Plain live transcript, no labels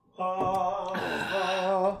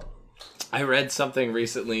I read something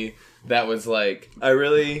recently that was like, I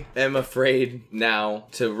really am afraid now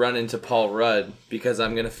to run into Paul Rudd because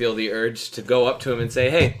I'm going to feel the urge to go up to him and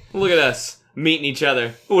say, hey, look at us meeting each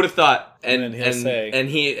other. Who would have thought? And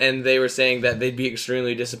they were saying that they'd be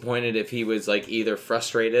extremely disappointed if he was like either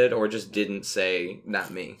frustrated or just didn't say,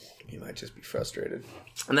 not me. He might just be frustrated.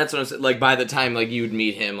 And that's what I'm saying. Like, by the time like you'd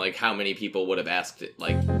meet him, like how many people would have asked it,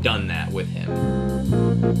 like done that with him?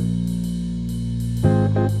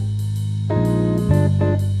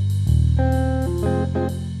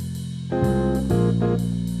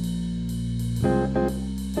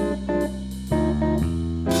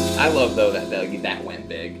 I love though that went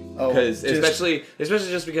big because especially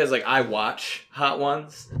just because like I watch Hot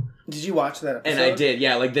Ones. Did you watch that episode? And I did,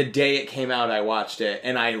 yeah. Like the day it came out, I watched it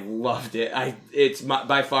and I loved it. It's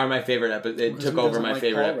by far my favorite episode. It took over my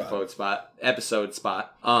favorite episode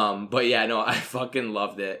spot. But yeah, no, I fucking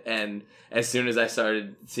loved it. And as soon as I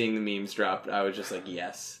started seeing the memes drop, I was just like,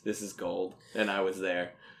 yes, this is gold. And I was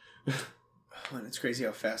there. And it's crazy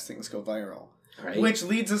how fast things go viral. Right. Which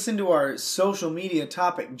leads us into our social media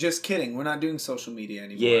topic. Just kidding. We're not doing social media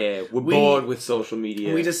anymore. Yeah, we're bored with social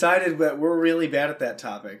media. We decided that we're really bad at that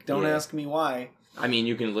topic. Don't ask me why. I mean,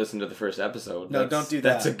 you can listen to the first episode. No, don't do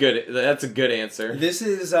that. That's a good answer. This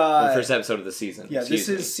is the first episode of the season. Yeah, this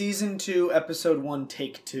is season 2, episode 1,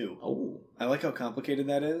 take 2. Oh. I like how complicated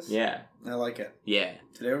that is. Yeah. I like it. Yeah.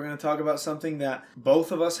 Today we're going to talk about something that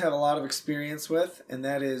both of us have a lot of experience with, and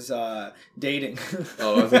that is dating.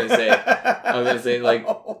 Oh, I was going to say, like,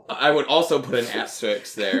 I would also put an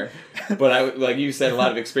asterisk there, but like you said, a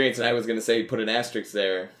lot of experience, and I was going to say put an asterisk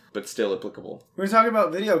there, but still applicable. We're talking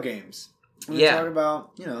about video games. We're going to talk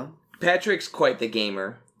about, Patrick's quite the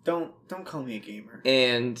gamer. Don't call me a gamer.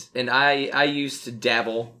 And I used to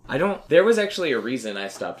dabble. There was actually a reason I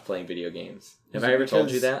stopped playing video games. Have I ever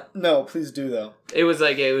told you that? No, please do though. It was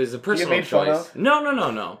a personal choice.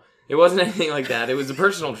 No. It wasn't anything like that. It was a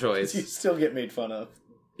personal choice. You still get made fun of.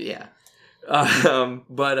 Yeah.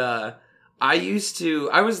 But I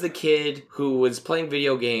was the kid who was playing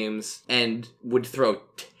video games and would throw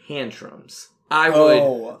tantrums. I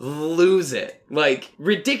would lose it. Like,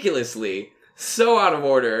 ridiculously. So out of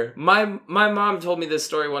order. My mom told me this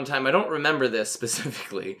story one time. I don't remember this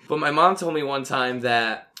specifically. But my mom told me one time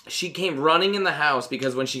that she came running in the house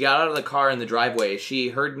because when she got out of the car in the driveway, she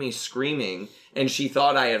heard me screaming and she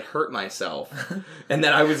thought I had hurt myself. And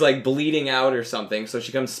that I was like bleeding out or something. So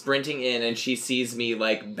she comes sprinting in and she sees me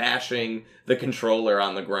like bashing the controller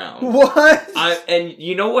on the ground. What? And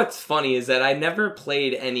you know what's funny is that I never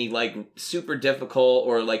played any like super difficult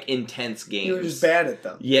or like intense games. You were just bad at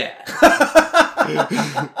them. Yeah.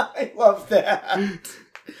 I love that.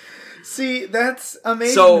 See, that's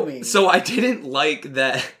amazing to me. So I didn't like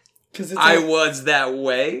that I was that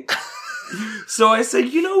way. So I said,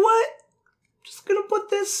 you know what? Just gonna put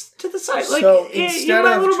this to the side. Like, so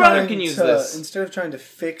my little brother can use this. Instead of trying to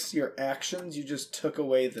fix your actions, you just took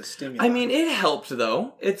away the stimuli. I mean, it helped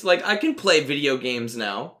though. It's like I can play video games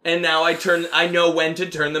now, and now I know when to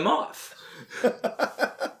turn them off.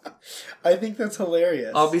 I think that's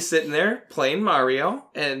hilarious. I'll be sitting there playing Mario,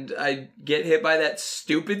 and I get hit by that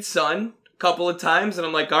stupid sun a couple of times, and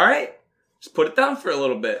I'm like, all right, just put it down for a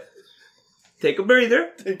little bit. Take a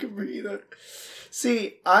breather.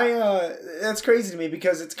 See, that's crazy to me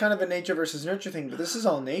because it's kind of a nature versus nurture thing, but this is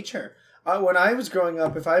all nature. When I was growing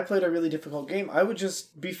up, if I played a really difficult game, I would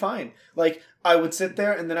just be fine. Like, I would sit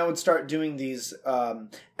there and then I would start doing these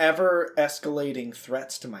ever-escalating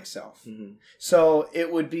threats to myself. Mm-hmm. So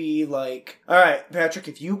it would be like, all right, Patrick,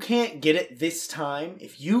 if you can't get it this time,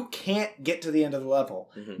 if you can't get to the end of the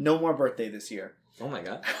level, no more birthday this year. Oh my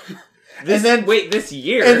God. This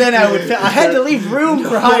year? And then I had to leave room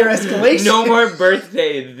for higher escalation. No more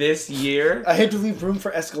birthday this year? I had to leave room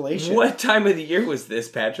for escalation. What time of the year was this,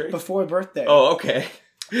 Patrick? Before birthday. Oh, okay.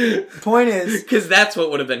 Point is... Because that's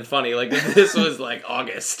what would have been funny. Like, if this was, like,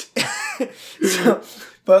 August.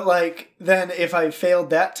 But, like, then if I failed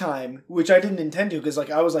that time, which I didn't intend to, because,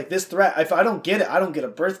 like, I was like, this threat, if I don't get it, I don't get a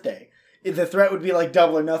birthday. If the threat would be, like,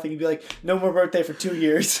 double or nothing. You'd be like, no more birthday for 2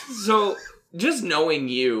 years. So... Just knowing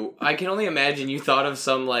you, I can only imagine you thought of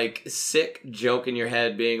some, like, sick joke in your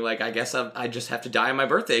head being like, I guess I just have to die on my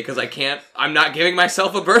birthday because I'm not giving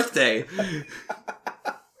myself a birthday.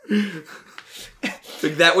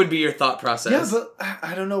 Like, that would be your thought process. Yeah, but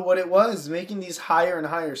I don't know what it was. Making these higher and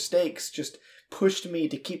higher stakes just pushed me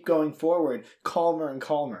to keep going forward, calmer and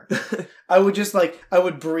calmer. I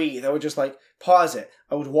would breathe. I would just, like, pause it.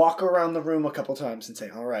 I would walk around the room a couple times and say,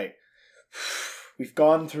 all right, we've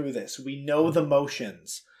gone through this. We know the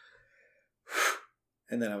motions.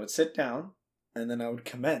 And then I would sit down and then I would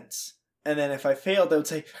commence. And then if I failed, I would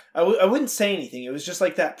say, I wouldn't say anything. It was just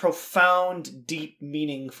like that profound, deep,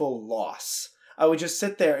 meaningful loss. I would just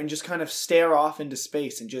sit there and just kind of stare off into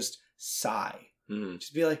space and just sigh. Mm.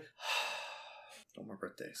 Just be like, no more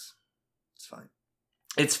birthdays. It's fine.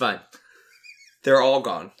 It's fine. They're all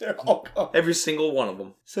gone. They're all gone. Every single one of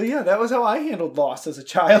them. So yeah, that was how I handled loss as a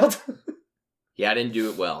child. Yeah, I didn't do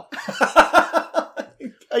it well.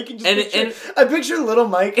 I can just I picture little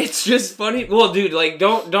Mike. It's just funny. Well, dude, like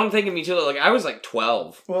don't think of me too. Like I was like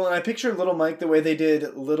 12. Well, and I picture little Mike the way they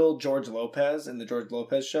did little George Lopez in the George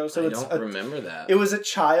Lopez show. So I don't remember that. It was a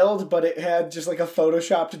child, but it had just like a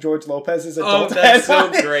photoshopped George Lopez's adult head. Oh, that's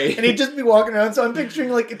so it, great. And he'd just be walking around. So I'm picturing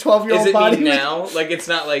like a 12-year-old Is it body. me now? Like it's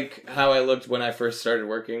not like how I looked when I first started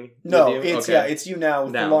working. No, with you? it's it's you now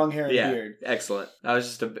with the long hair and beard. Excellent.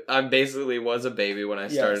 I basically was a baby when I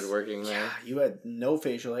started working there. Yeah, you had no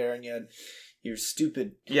facial hair and you had your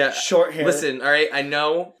stupid short hair. Listen, all right, I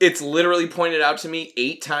know it's literally pointed out to me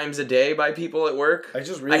 8 times a day by people at work.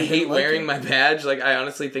 I hate wearing my badge. Like I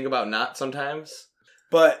honestly think about not sometimes.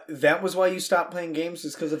 But that was why you stopped playing games,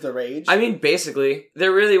 just because of the rage? I mean, basically,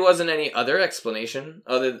 there really wasn't any other explanation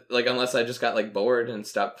unless I just got like bored and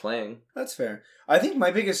stopped playing. That's fair. I think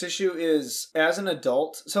my biggest issue is as an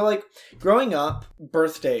adult. So like growing up,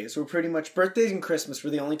 birthdays and Christmas were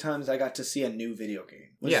the only times I got to see a new video game.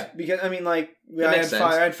 Because I mean, like I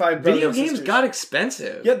had 5 brothers. Video games got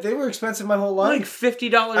expensive. Yeah, they were expensive my whole life. Like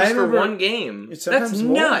 $50 for one game. That's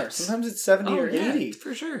nuts. Sometimes it's 70 or 80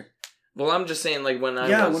 for sure. Well, I'm just saying, like, when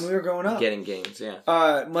we were growing up. Getting games,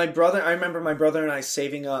 I remember my brother and I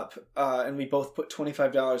saving up, and we both put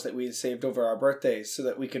 $25 that we had saved over our birthdays so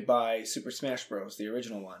that we could buy Super Smash Bros., the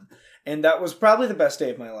original one. And that was probably the best day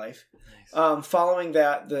of my life. Nice. Following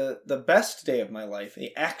that, the best day of my life,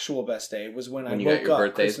 the actual best day, was when I woke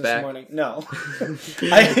up Christmas morning. No.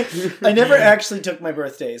 I never actually took my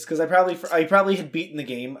birthdays, because I probably had beaten the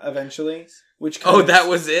game eventually. That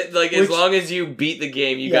was it? Like, as long as you beat the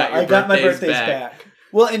game, I got my birthdays back.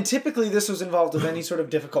 Well, and typically this was involved with any sort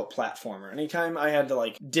of difficult platformer. Anytime I had to,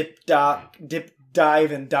 like, dip,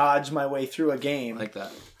 dive, and dodge my way through a game. Like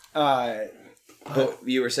that. But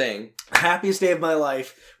you were saying? Happiest day of my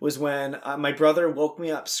life was when my brother woke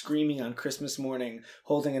me up screaming on Christmas morning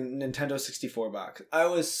holding a Nintendo 64 box. I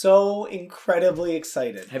was so incredibly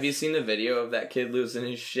excited. Have you seen the video of that kid losing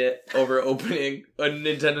his shit over opening a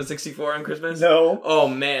Nintendo 64 on Christmas? No. Oh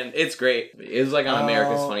man, it's great. It was like on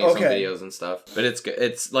America's Funniest Home Videos and stuff. But it's good.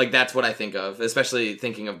 It's like that's what I think of, especially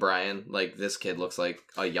thinking of Brian. Like this kid looks like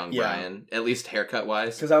a young Brian, at least haircut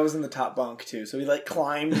wise. Because I was in the top bunk too, so he like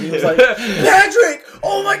climbed and he was like, Patrick!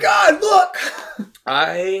 Oh my God, look!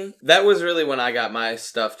 That was really when I got my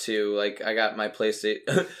stuff too. Like I got my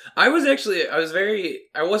PlayStation. I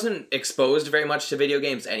wasn't exposed very much to video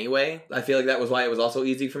games anyway. I feel like that was why it was also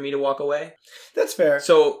easy for me to walk away. That's fair.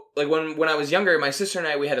 So like when I was younger, my sister and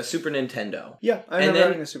I, we had a Super Nintendo. Yeah, I remember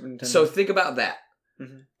having a Super Nintendo. So think about that.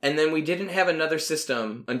 Mm-hmm. And then we didn't have another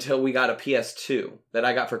system until we got a PS2 that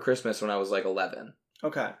I got for Christmas when I was like 11.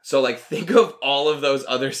 Okay. So like think of all of those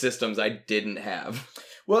other systems I didn't have.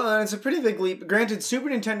 Well, it's a pretty big leap. Granted, Super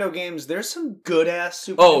Nintendo games, there's some good-ass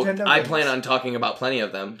Super Nintendo games. I plan on talking about plenty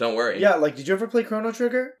of them. Don't worry. Yeah, like, did you ever play Chrono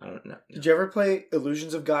Trigger? I don't know. Did you ever play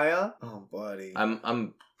Illusions of Gaia? Oh, buddy.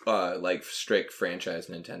 I'm like, strict franchise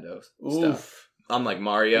Nintendo stuff. I'm like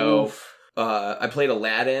Mario. Oof. I played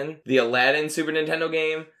Aladdin. The Aladdin Super Nintendo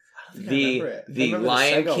game. The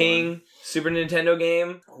Lion King Super Nintendo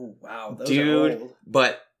game. Oh, wow. Those are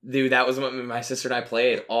old. Dude, that was what my sister and I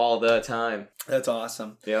played all the time. That's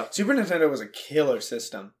awesome. Yeah. Super Nintendo was a killer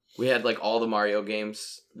system. We had like all the Mario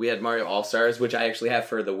games. We had Mario All-Stars, which I actually have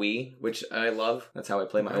for the Wii, which I love. That's how I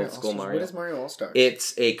play my old school Mario. What is Mario All-Stars?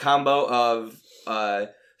 It's a combo of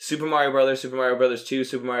Super Mario Brothers, Super Mario Brothers 2,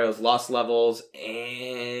 Super Mario's Lost Levels,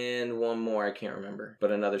 and one more I can't remember, but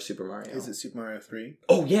another Super Mario. Is it Super Mario 3?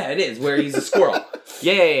 Oh yeah, it is, where he's a squirrel.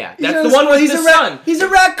 Yeah. That's the one with the sun. He's a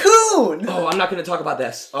raccoon! Oh, I'm not going to talk about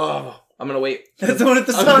this. Oh, I'm going to wait. That's the one with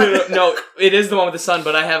the sun? No, it is the one with the sun,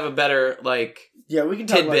 but I have a better, we can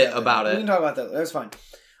talk tidbit about it. We can talk about that. That's fine.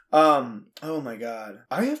 Oh my God.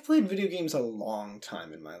 I have played video games a long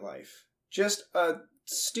time in my life. Just a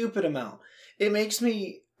stupid amount. It makes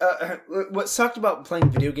me... what sucked about playing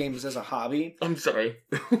video games as a hobby... I'm sorry.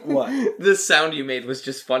 What? The sound you made was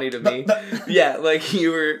just funny to me. Yeah, like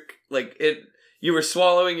you were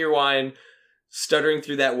swallowing your wine, stuttering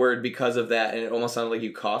through that word because of that, and it almost sounded like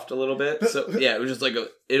you coughed a little bit. So yeah, it was just like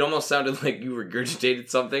it almost sounded like you regurgitated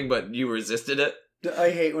something, but you resisted it. I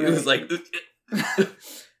hate when it was like...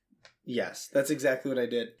 Yes, that's exactly what I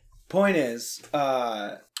did. Point is,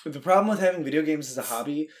 The problem with having video games as a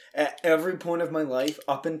hobby, at every point of my life,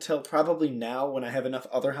 up until probably now, when I have enough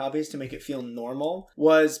other hobbies to make it feel normal,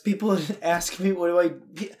 was people would ask me,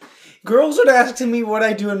 girls would ask me what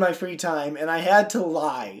I do in my free time, and I had to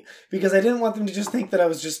lie, because I didn't want them to just think that I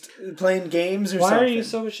was just playing games or something. Why are you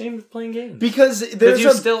so ashamed of playing games? Because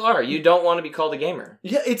you still are. You don't want to be called a gamer.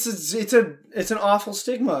 Yeah, it's an awful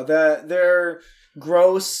stigma that they're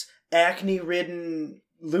gross, acne-ridden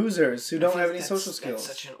losers who don't have any social skills.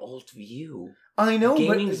 That's such an old view. I know,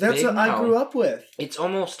 but that's what I grew up with. It's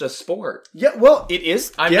almost a sport. Yeah, well, it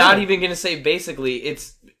is. I'm not even going to say basically.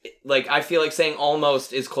 It's like, I feel like saying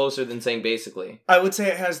almost is closer than saying basically. I would say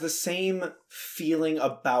it has the same feeling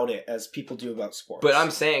about it as people do about sports. But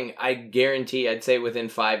I'm saying, I guarantee, I'd say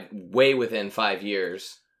way within 5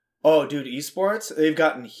 years. Oh, dude, esports, they've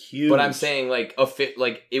gotten huge. But I'm saying, like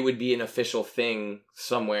it would be an official thing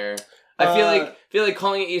somewhere. I feel like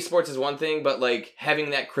calling it esports is one thing, but like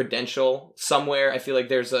having that credential somewhere, I feel like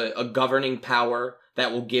there's a governing power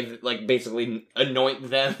that will give, like, basically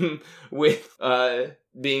anoint them with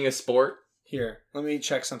being a sport. Here, let me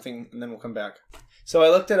check something and then we'll come back. So I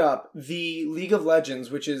looked it up. The League of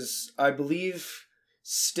Legends, which is, I believe,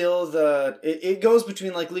 still it goes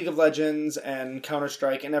between like League of Legends and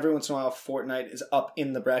Counter-Strike, and every once in a while Fortnite is up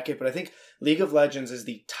in the bracket, but I think League of Legends is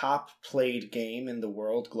the top played game in the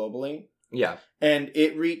world globally. Yeah. And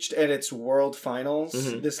it reached at its world finals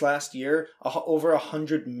this last year over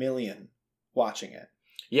 100 million watching it.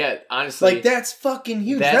 Yeah, honestly. Like, that's fucking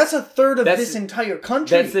huge. That's a third of this entire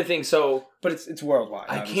country. That's the thing. So, but it's worldwide.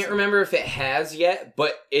 I can't remember if it has yet,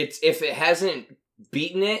 but if it hasn't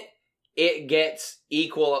beaten it, it gets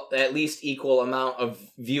at least equal amount of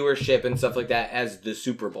viewership and stuff like that as the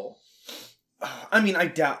Super Bowl. I mean, I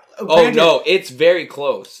doubt. Granted, no, it's very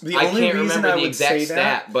close. I can't remember the exact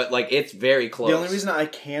stat, but like, it's very close. The only reason I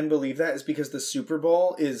can believe that is because the Super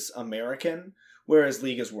Bowl is American, whereas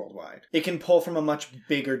League is worldwide. It can pull from a much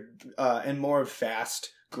bigger and more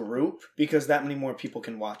vast group because that many more people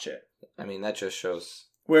can watch it. I mean, that just shows.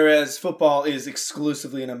 Whereas football is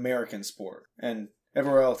exclusively an American sport, and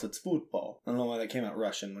everywhere else it's football. I don't know why that came out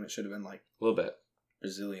Russian when it should have been like a little bit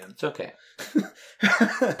Brazilian. It's okay.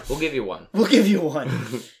 We'll give you one. We'll give you one.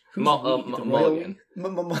 Mulligan.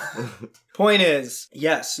 Point is,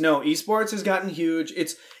 yes, no, esports has gotten huge.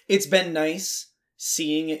 It's been nice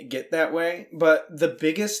seeing it get that way, but the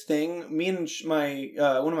biggest thing, me and my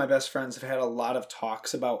one of my best friends have had a lot of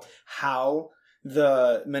talks about how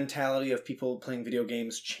the mentality of people playing video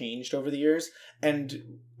games changed over the years,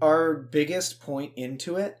 and our biggest point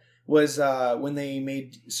into it was when they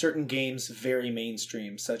made certain games very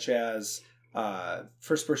mainstream, such as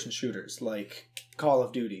first-person shooters like Call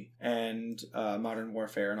of Duty and Modern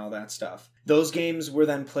Warfare and all that stuff. Those games were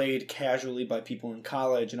then played casually by people in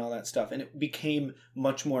college and all that stuff, and it became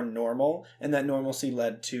much more normal, and that normalcy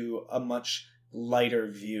led to a much lighter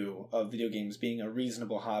view of video games being a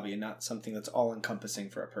reasonable hobby and not something that's all-encompassing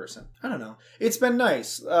for a person. I don't know. It's been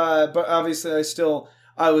nice, but obviously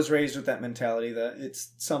I was raised with that mentality that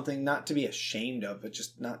it's something not to be ashamed of, but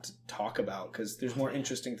just not to talk about, because there's more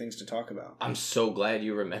interesting things to talk about. I'm so glad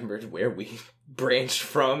you remembered where we branched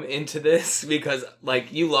from into this, because,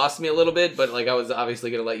 like, you lost me a little bit, but, like, I was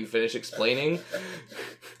obviously going to let you finish explaining,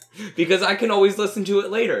 because I can always listen to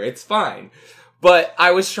it later. It's fine. But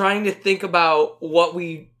I was trying to think about what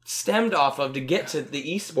we stemmed off of to get to the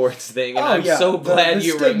esports thing, and I'm so glad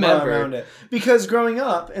you remembered. Because growing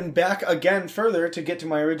up, and back again further to get to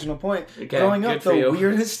my original point, growing up, the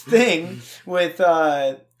weirdest thing with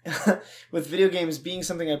with video games being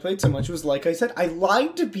something I played so much was, like I said, I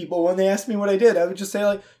lied to people when they asked me what I did. I would just say,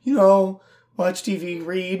 like, watch TV,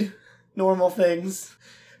 read, normal things.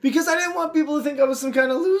 Because I didn't want people to think I was some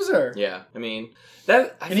kind of loser. Yeah, I mean... then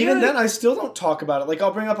I still don't talk about it. Like,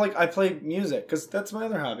 I'll bring up, like, I play music, because that's my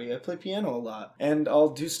other hobby. I play piano a lot. And I'll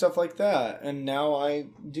do stuff like that. And now I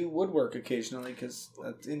do woodwork occasionally, because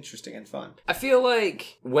that's interesting and fun. I feel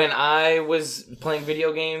like when I was playing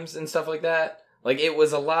video games and stuff like that, like, it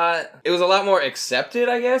was a lot more accepted,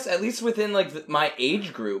 I guess, at least within, like, my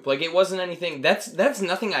age group. Like, it wasn't anything, that's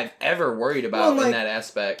nothing I've ever worried about in that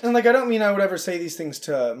aspect. And, like, I don't mean I would ever say these things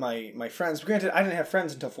to my friends. But granted, I didn't have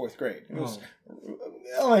friends until 4th grade.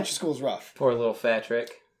 Elementary school was rough. Poor little Fatrick.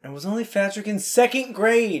 I was only Fatrick in 2nd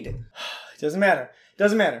grade. Doesn't matter.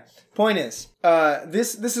 Point is,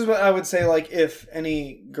 this is what I would say, like, if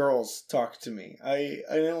any girls talked to me. I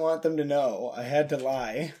didn't want them to know. I had to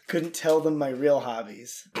lie. Couldn't tell them my real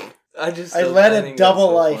hobbies. I led a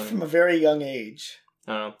double life from a very young age.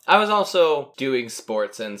 I don't know. I was also doing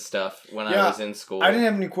sports and stuff when I was in school. I didn't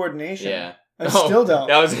have any coordination. Yeah. I still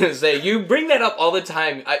don't. I was gonna say, you bring that up all the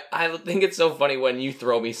time. I think it's so funny when you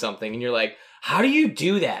throw me something and you're like, how do you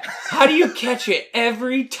do that? How do you catch it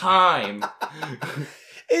every time?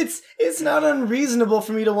 It's not unreasonable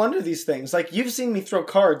for me to wonder these things. Like, you've seen me throw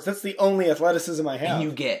cards. That's the only athleticism I have. And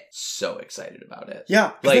you get so excited about it.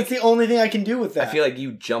 Yeah, like, that's the only thing I can do with that. I feel like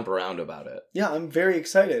you jump around about it. Yeah, I'm very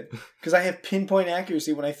excited. Because I have pinpoint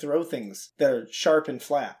accuracy when I throw things that are sharp and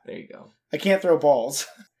flat. There you go. I can't throw balls.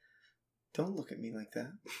 Don't look at me like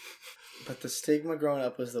that. But the stigma growing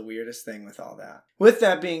up was the weirdest thing with all that. With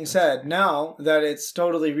that being said, now that it's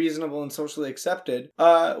totally reasonable and socially accepted,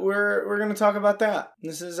 we're going to talk about that.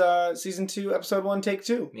 This is season 2, episode 1, take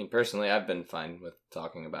 2. I mean, personally, I've been fine with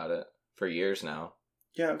talking about it for years now.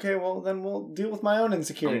 Yeah, okay, well, then we'll deal with my own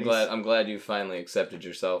insecurities. I'm glad you finally accepted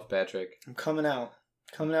yourself, Patrick. I'm coming out.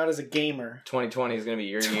 Coming out as a gamer. 2020 is going to be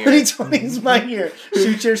your year. 2020 is my year.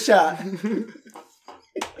 Shoot your shot.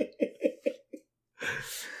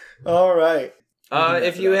 All right.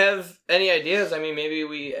 If you have any ideas, I mean,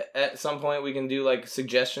 maybe at some point we can do like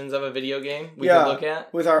suggestions of a video game we can look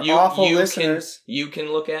at. With our awful listeners. You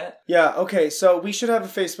can look at. Yeah, okay, so we should have a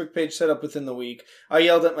Facebook page set up within the week. I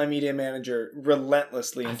yelled at my media manager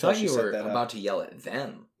relentlessly until she set that up. I thought you were about to yell at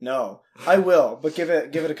them. No, I will, but give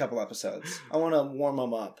it a couple episodes. I want to warm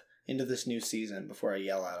them up into this new season before I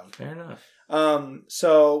yell at them. Fair enough.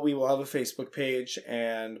 So we will have a Facebook page,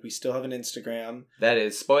 and we still have an Instagram. That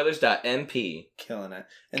is spoilers.mp. Killing it.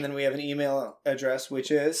 And then we have an email address,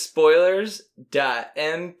 which is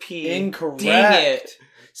spoilers.mp. Incorrect. Dang it.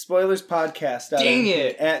 Spoilerspodcast.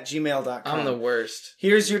 At gmail.com. I'm the worst.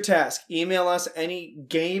 Here's your task. Email us any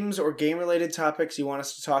games or game-related topics you want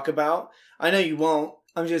us to talk about. I know you won't.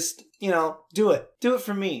 I'm just, do it. Do it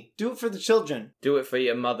for me. Do it for the children. Do it for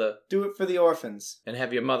your mother. Do it for the orphans. And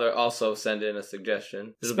have your mother also send in a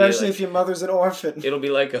suggestion. Especially if your mother's an orphan. It'll be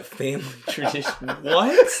like a family tradition.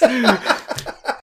 What?